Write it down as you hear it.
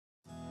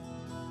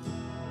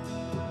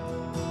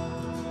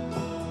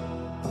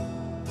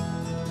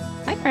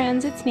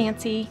Friends, it's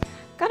Nancy.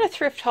 Got a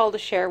thrift haul to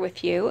share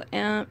with you.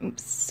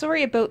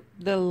 Sorry about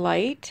the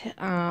light.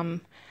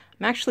 I'm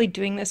actually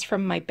doing this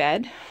from my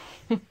bed.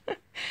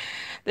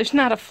 There's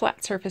not a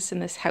flat surface in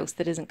this house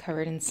that isn't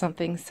covered in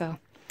something, so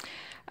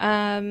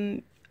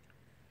went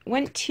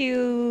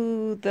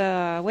to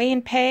the weigh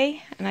and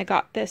pay, and I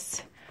got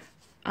this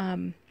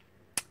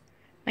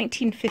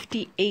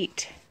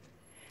 1958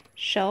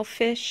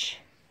 shellfish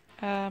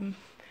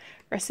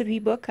recipe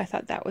book. I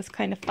thought that was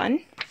kind of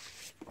fun.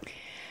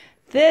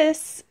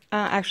 This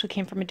actually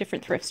came from a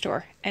different thrift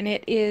store, and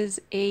it is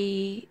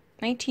a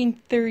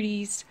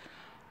 1930s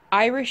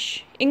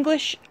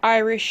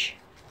English-Irish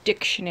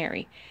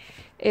dictionary.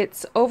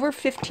 It's over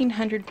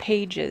 1,500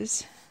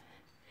 pages,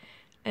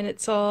 and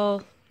it's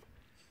all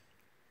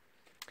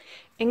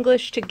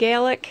English to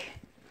Gaelic,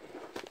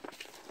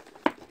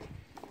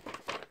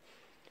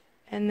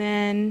 and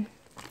then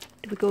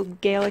do we go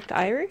Gaelic to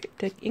Irish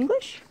to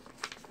English?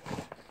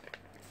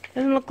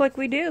 Doesn't look like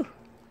we do.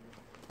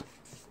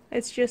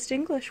 It's just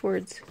English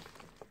words.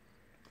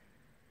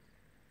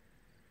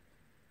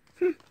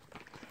 Well,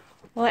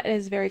 that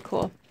is very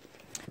cool.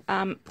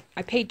 I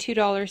paid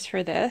 $2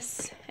 for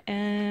this,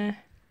 and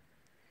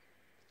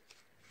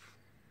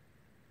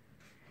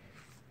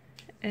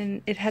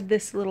it had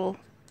this little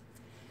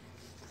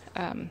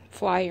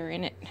flyer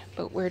in it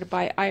about where to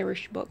buy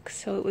Irish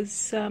books. So it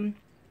was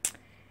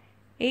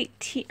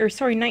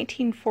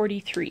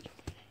 1943.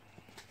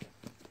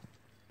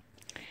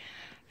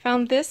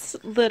 Found this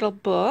little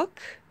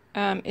book.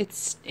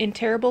 It's in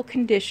terrible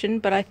condition,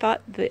 but I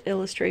thought the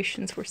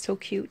illustrations were so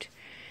cute.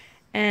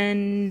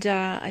 And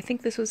I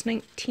think this was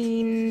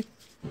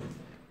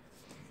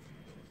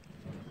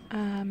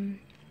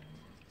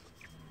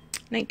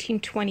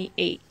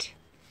 1928.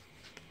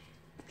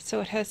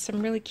 So it has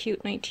some really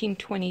cute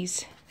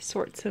 1920s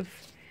sorts of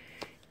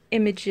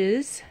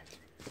images.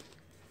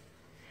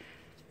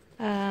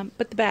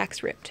 But the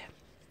back's ripped.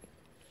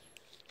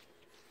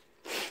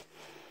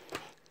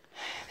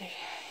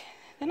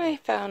 Then I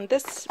found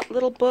this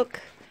little book.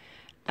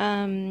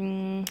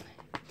 It's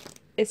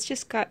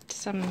just got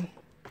some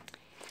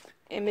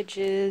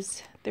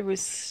images. There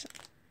was,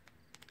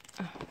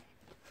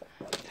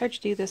 it's hard to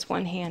do this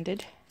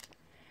one-handed,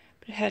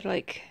 but it had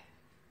like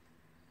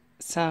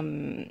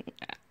some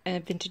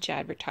vintage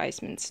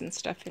advertisements and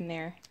stuff in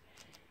there,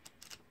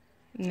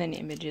 and then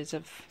images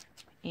of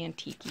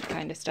antique-y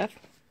kind of stuff.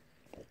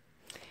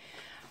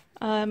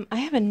 I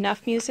have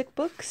enough music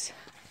books,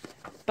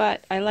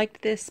 but I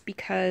liked this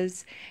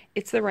because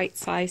it's the right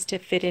size to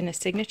fit in a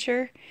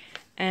signature,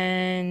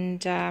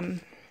 and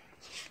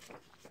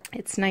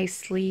it's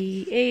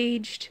nicely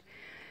aged,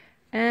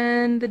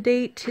 and the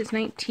date is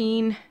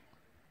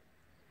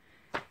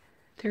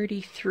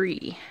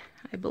 1933,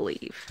 I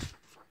believe.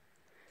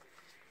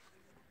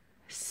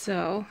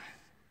 So,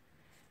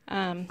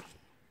 no,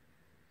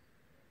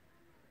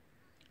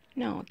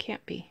 it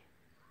can't be.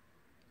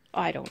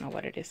 I don't know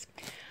what it is.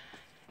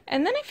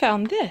 And then I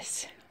found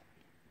this.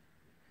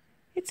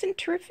 It's in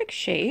terrific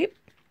shape,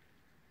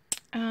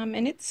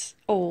 and it's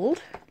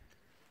old.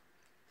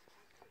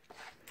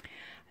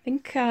 I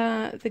think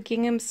the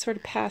ginghams sort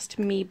of passed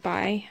me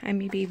by. I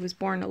maybe was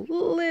born a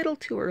little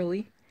too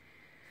early.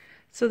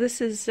 So this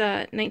is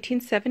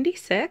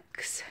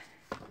 1976.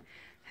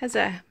 Has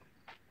a,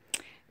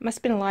 it must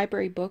have been a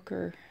library book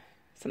or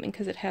something,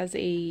 because it has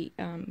a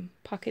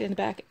pocket in the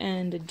back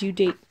and a due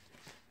date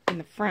in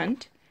the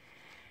front.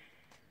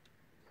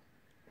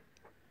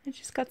 It's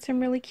just got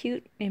some really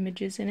cute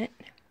images in it.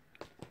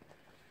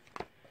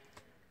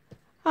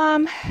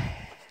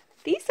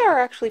 These are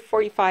actually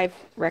 45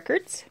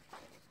 records,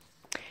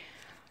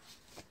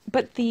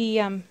 but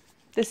the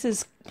this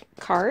is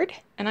card,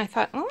 and I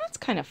thought, oh, that's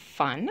kind of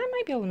fun. I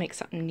might be able to make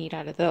something neat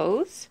out of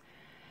those.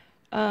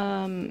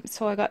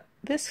 So I got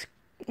this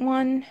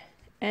one,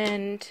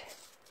 and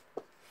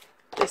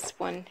this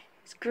one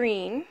is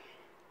green,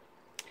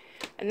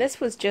 and this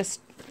was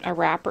just a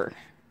wrapper.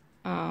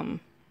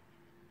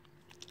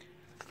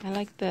 I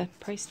like the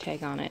price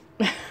tag on it.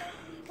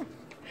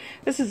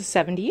 This is a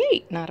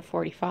 78, not a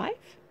 45.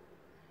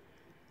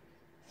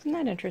 Isn't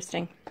that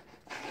interesting?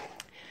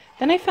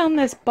 Then I found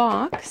this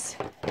box,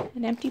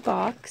 an empty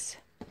box,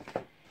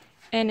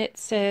 and it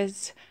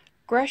says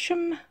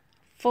Gresham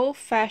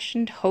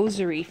full-fashioned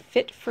hosiery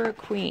fit for a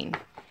queen.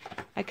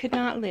 I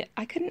couldn't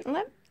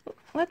let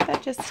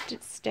that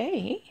just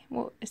stay.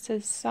 Well, it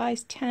says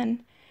size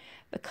 10.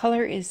 The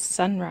color is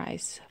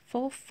sunrise.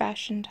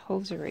 Full-fashioned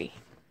hosiery.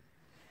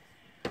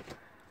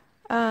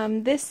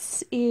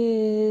 This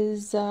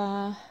is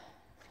an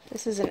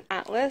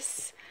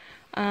atlas.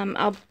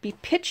 I'll be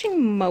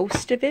pitching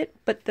most of it,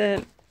 but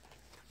the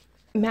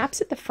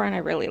maps at the front I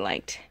really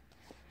liked.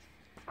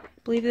 I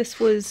believe this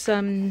was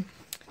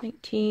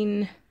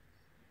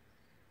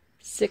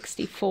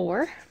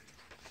 1964.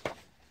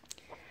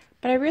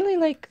 But I really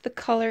like the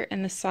color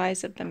and the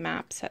size of the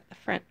maps at the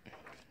front.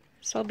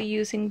 So I'll be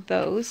using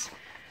those.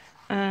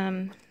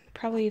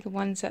 Probably the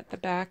ones at the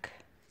back,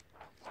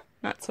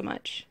 not so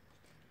much.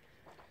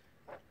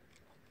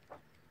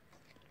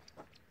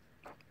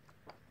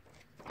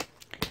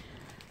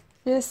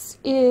 This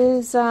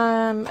is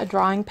a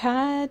drawing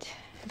pad.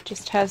 It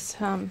just has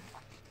some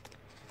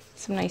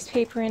nice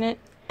paper in it.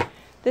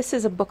 This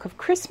is a book of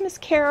Christmas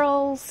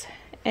carols,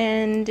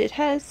 and it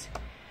has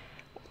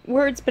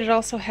words, but it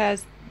also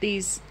has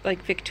these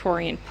like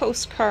Victorian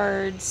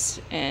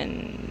postcards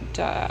and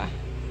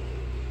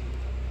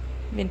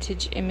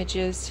vintage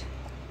images.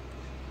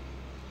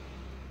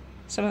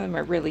 Some of them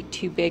are really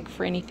too big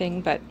for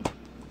anything, but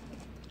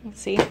we'll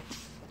see.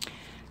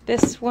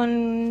 This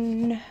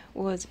one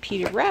was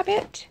Peter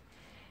Rabbit,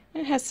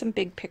 and it has some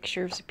big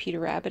pictures of Peter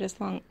Rabbit as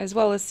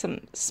well as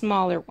some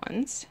smaller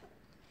ones.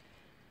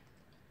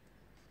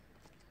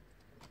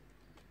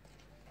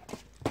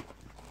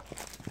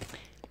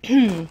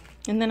 And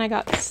then I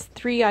got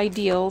 3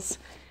 ideals.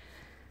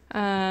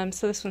 So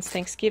this one's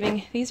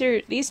Thanksgiving.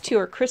 These two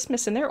are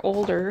Christmas, and they're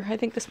older. I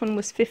think this one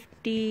was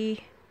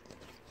 50.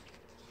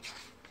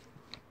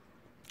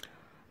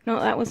 No,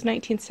 that was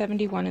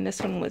 1971, and this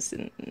one was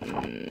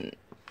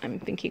I'm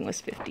thinking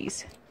was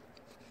 50s.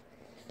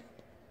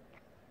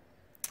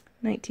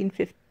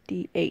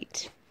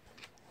 1958.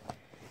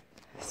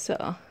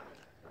 So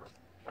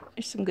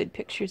there's some good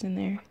pictures in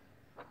there.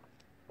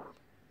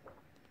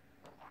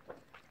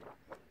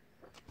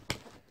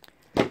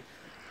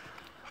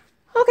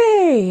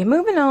 Okay,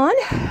 moving on.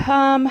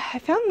 I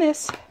found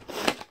this.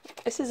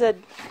 This is a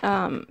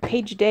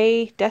page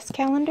day desk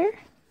calendar,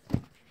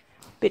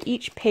 but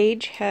each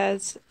page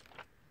has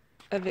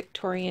a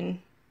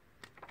Victorian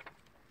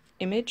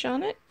image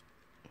on it.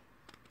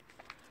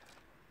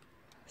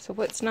 So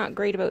what's not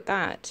great about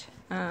that?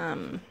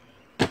 Have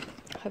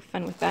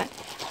fun with that.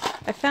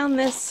 I found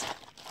this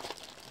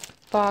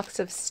box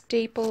of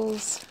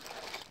staples.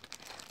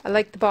 I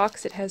like the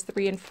box. It has the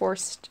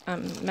reinforced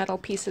metal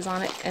pieces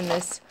on it, and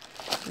this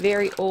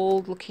very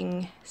old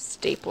looking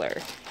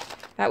stapler.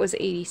 That was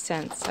 80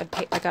 cents. I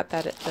got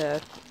that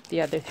at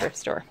the other thrift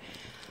store.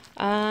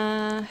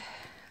 Got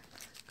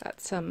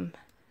some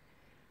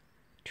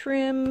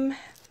trim.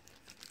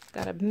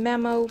 Got a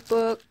memo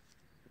book,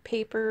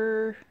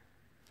 paper.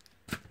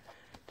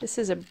 This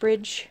is a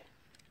bridge.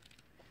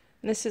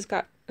 And this has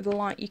got the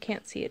line. You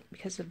can't see it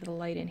because of the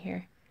light in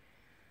here.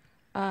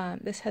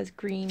 This has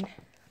green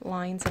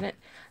lines in it.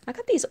 I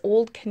got these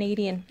old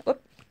Canadian.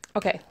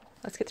 Okay,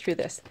 let's get through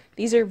this.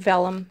 These are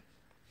vellum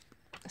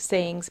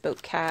sayings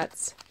about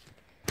cats.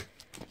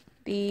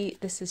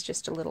 This is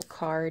just a little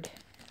card.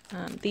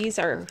 These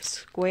are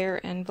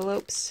square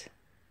envelopes.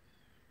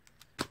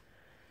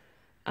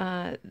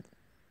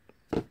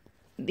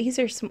 These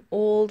are some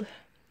old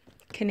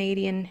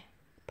Canadian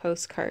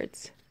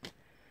postcards. Let's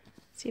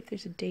see if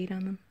there's a date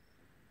on them.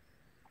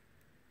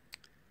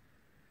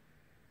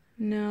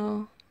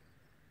 No,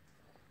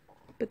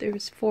 but there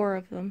was 4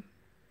 of them.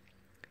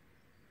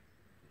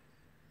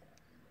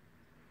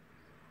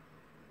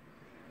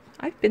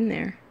 I've been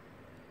there.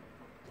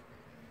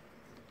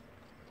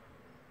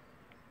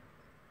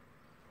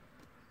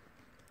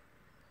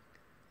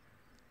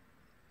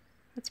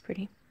 That's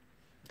pretty.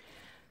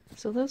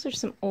 So those are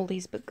some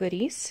oldies but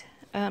goodies.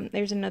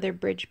 There's another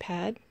bridge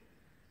pad.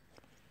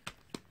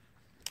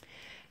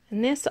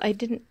 And this I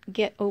didn't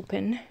get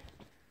open,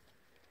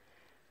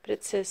 but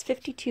it says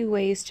 52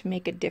 ways to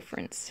make a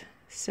difference.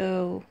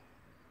 So,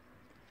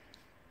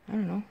 I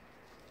don't know.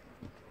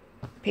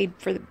 Paid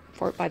for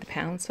it by the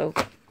pound, so.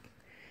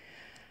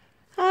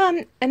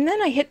 And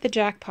then I hit the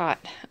jackpot.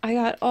 I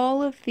got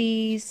all of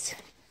these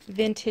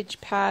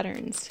vintage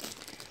patterns.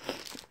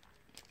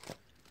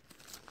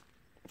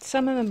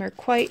 Some of them are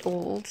quite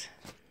old.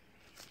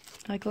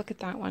 Like, look at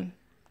that one.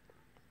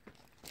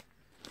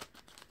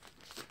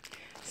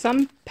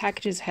 Some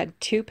packages had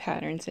 2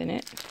 patterns in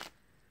it.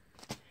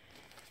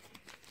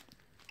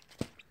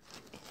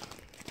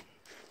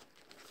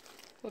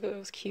 Look at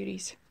those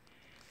cuties.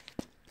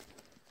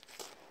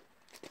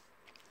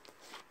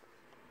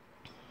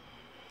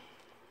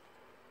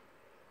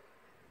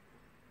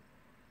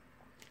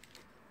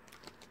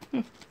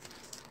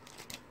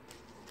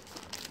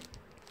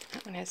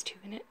 That one has 2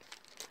 in it.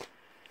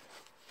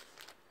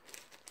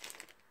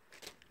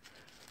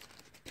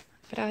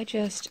 But I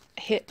just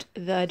hit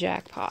the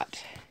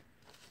jackpot.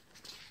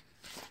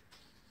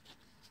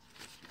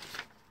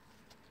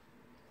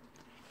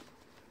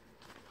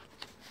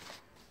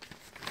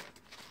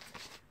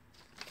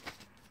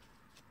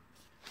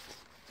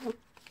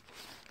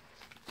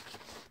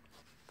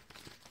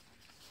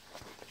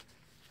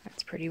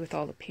 That's pretty with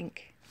all the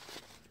pink.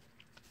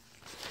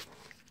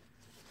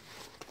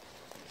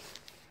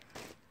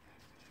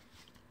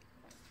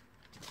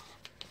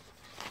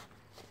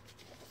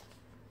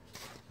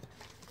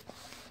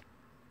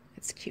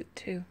 It's cute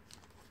too.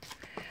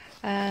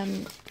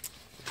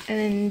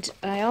 And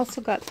I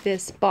also got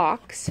this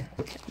box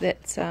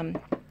that's,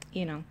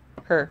 you know,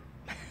 her.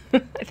 I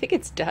think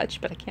it's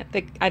Dutch, but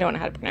I don't know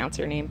how to pronounce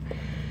her name.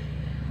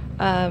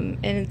 And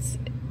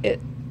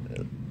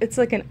it's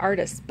like an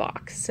artist's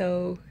box,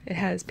 so it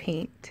has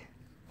paint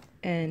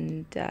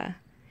and,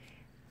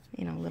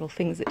 you know, little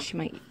things that she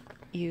might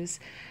use.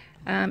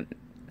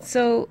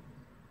 So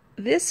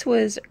this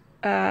was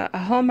a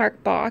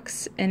Hallmark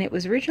box, and it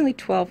was originally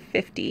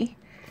 $12.50,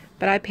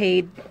 but I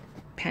paid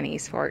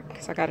pennies for it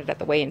because I got it at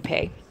the weigh and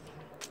pay.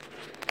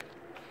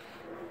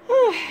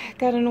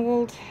 Got an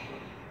old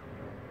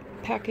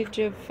package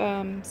of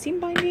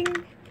seam binding,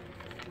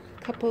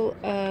 a couple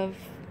of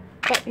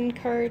button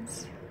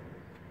cards,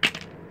 a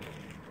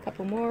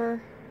couple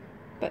more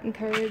button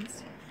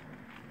cards,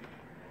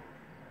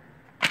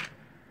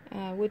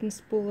 wooden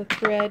spool of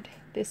thread.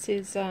 This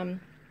is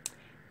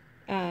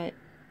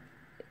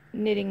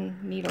knitting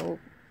needle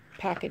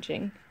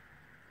packaging.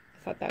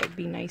 I thought that would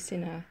be nice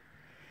in a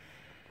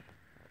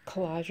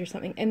collage or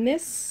something. And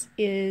this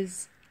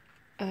is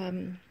a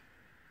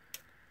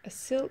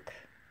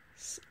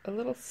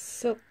little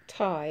silk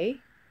tie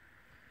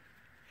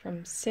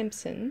from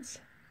Simpson's,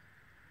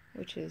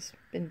 which has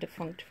been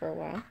defunct for a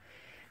while.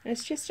 And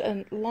it's just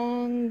a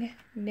long,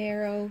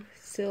 narrow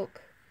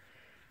silk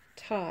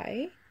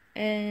tie.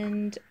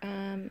 And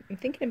I'm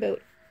thinking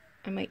about,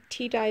 I might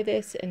tea-dye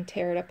this and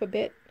tear it up a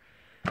bit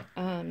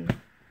to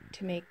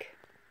make,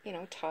 you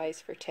know,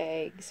 ties for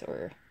tags,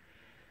 or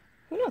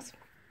who knows.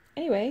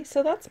 Anyway,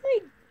 so that's my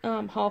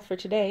haul for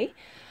today.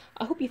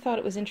 I hope you thought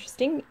it was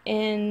interesting,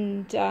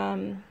 and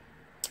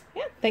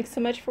yeah, thanks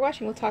so much for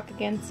watching. We'll talk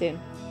again soon.